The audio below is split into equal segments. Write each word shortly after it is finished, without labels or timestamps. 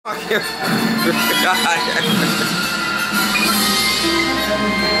Good evening,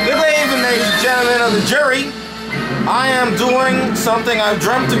 ladies and gentlemen of the jury. I am doing something I've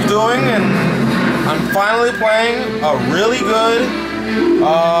dreamt of doing, and I'm finally playing a really good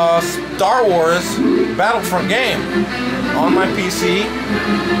Star Wars Battlefront game on my PC.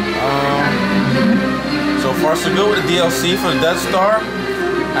 So far so good with the DLC for the Death Star.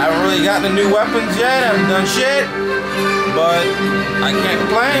 I haven't really gotten the new weapons yet, haven't done shit, but I can't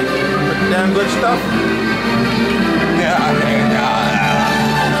complain. Pretty damn good stuff.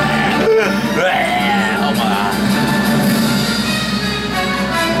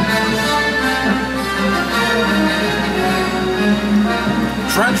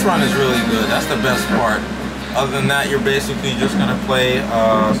 Trench run is really good. That's the best part. Other than that, you're basically just gonna play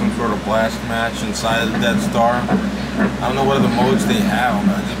some sort of blast match inside of the Death Star. I don't know what other modes they have.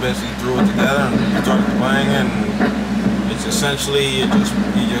 I just basically threw it together and started playing, and it's essentially you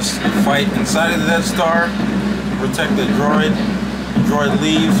just fight inside of the Death Star, protect the droid. The droid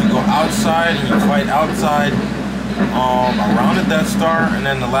leaves, you go outside and you fight outside around the Death Star, and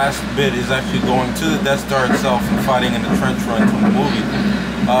then the last bit is actually going to the Death Star itself and fighting in the trench run from the movie.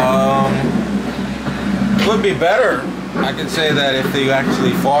 It would be better, I could say, that if they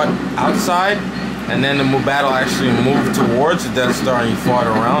actually fought outside and then the battle actually moved towards the Death Star and you fought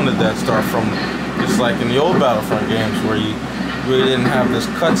around the Death Star, from just like in the old Battlefront games where you really didn't have this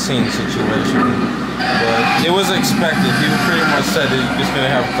cutscene situation. But it was expected. People pretty much said that you're just going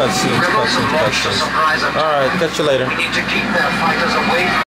to have cutscenes. Alright, catch you later.